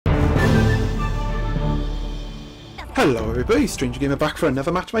Hello everybody, Stranger Gamer back for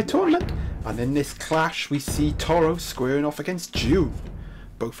another match of my tournament, and in this clash we see Toro squaring off against Joon.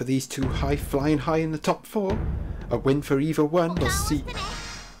 Both of these two flying high in the top 4. A win for either one will see...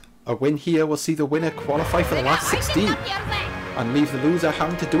 A win here will see the winner qualify for the last 16, and leave the loser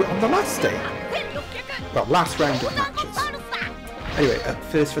having to do it on the last day. Well, last round of matches. Anyway, at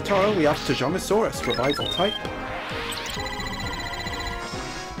first for Toro we have Dinosaur, revival type.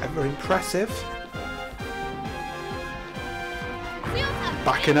 Ever impressive.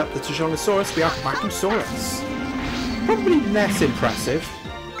 Backing up the Tyrannosaurus, we have Mapusaurus. Probably less impressive,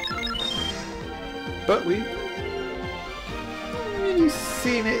 but we've really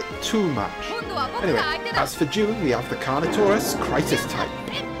seen it too much. Anyway, as for Joon, we have the Carnotaurus Crisis type.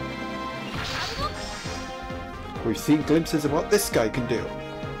 We've seen glimpses of what this guy can do.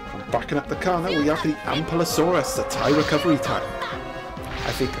 And backing up the Carno, we have the Ankylosaurus, the tie recovery type.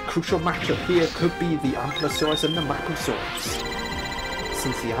 I think a crucial matchup here could be the Ankylosaurus and the Mapusaurus,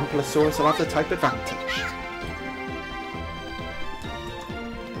 since the Ankylosaurus will have the type advantage.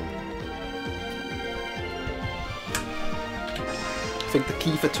 I think the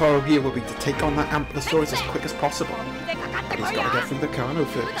key for Toro here will be to take on that Ankylosaurus as quick as possible. But he's got to get through the Carno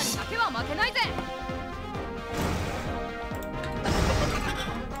first.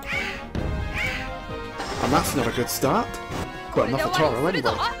 And that's not a good start. Well, not for Toro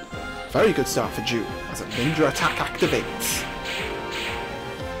anyway. Very good start for Joon, as a ninja attack activates.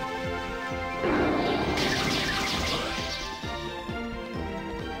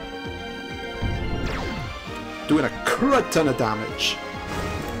 Doing a crud ton of damage.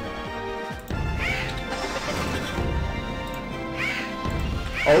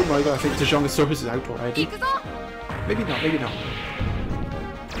 Oh my god, I think Tyrannosaurus is out already. Maybe not, maybe not.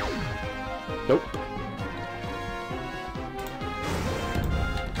 Nope.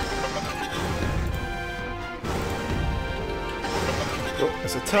 Oh,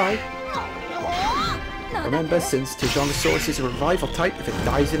 there's a tie. Remember, since Tyrannosaurus is a revival type, if it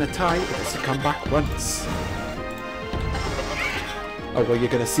dies in a tie, it has to come back once. Oh, well, you're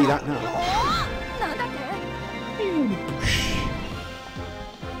going to see that now.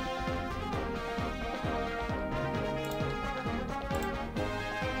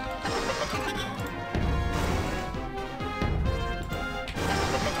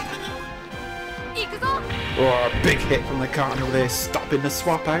 Oh, a big hit from the Carno there, stopping the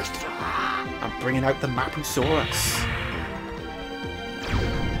swap out and bringing out the Mapusaurus.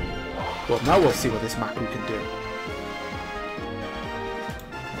 Well, now we'll see what this Mapu can do.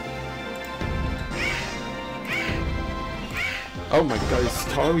 Oh my god, is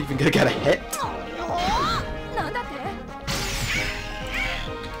Toro even gonna get a hit?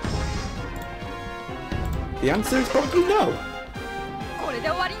 The answer is probably no.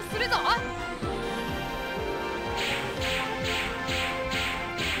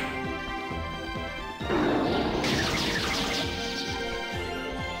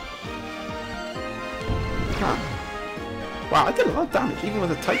 Huh. Wow, I did a lot of damage, even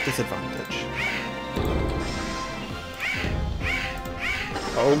with a type disadvantage.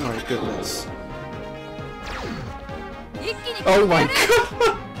 Oh my goodness. Oh my god!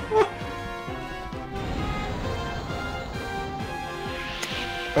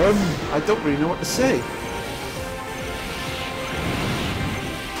 I don't really know what to say.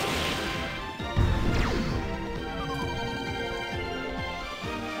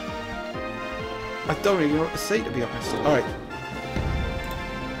 I don't really know what to say, to be honest. Alright.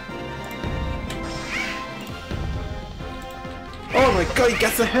 Oh my god, he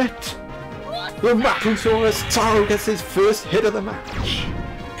gets a hit! The Mapusaurus Toro gets his first hit of the match.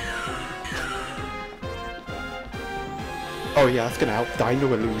 Oh yeah, that's gonna help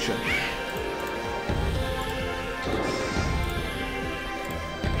Dino Illusion.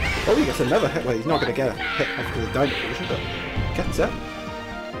 Oh, he gets another hit. Well, he's not gonna get a hit after the Dino Illusion, but gets it.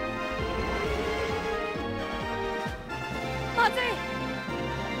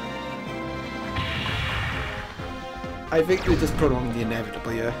 I think we just prolong the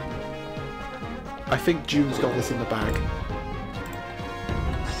inevitable here. I think Joon's got this in the bag.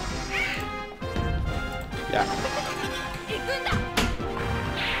 Yeah.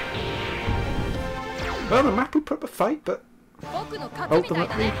 Well, the Mapu put up a fight, but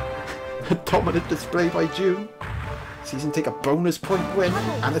ultimately, a dominant display by Joon. Season take a bonus point win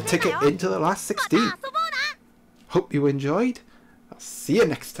and a ticket into the last 16. Hope you enjoyed. I'll see you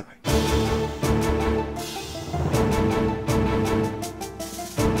next time.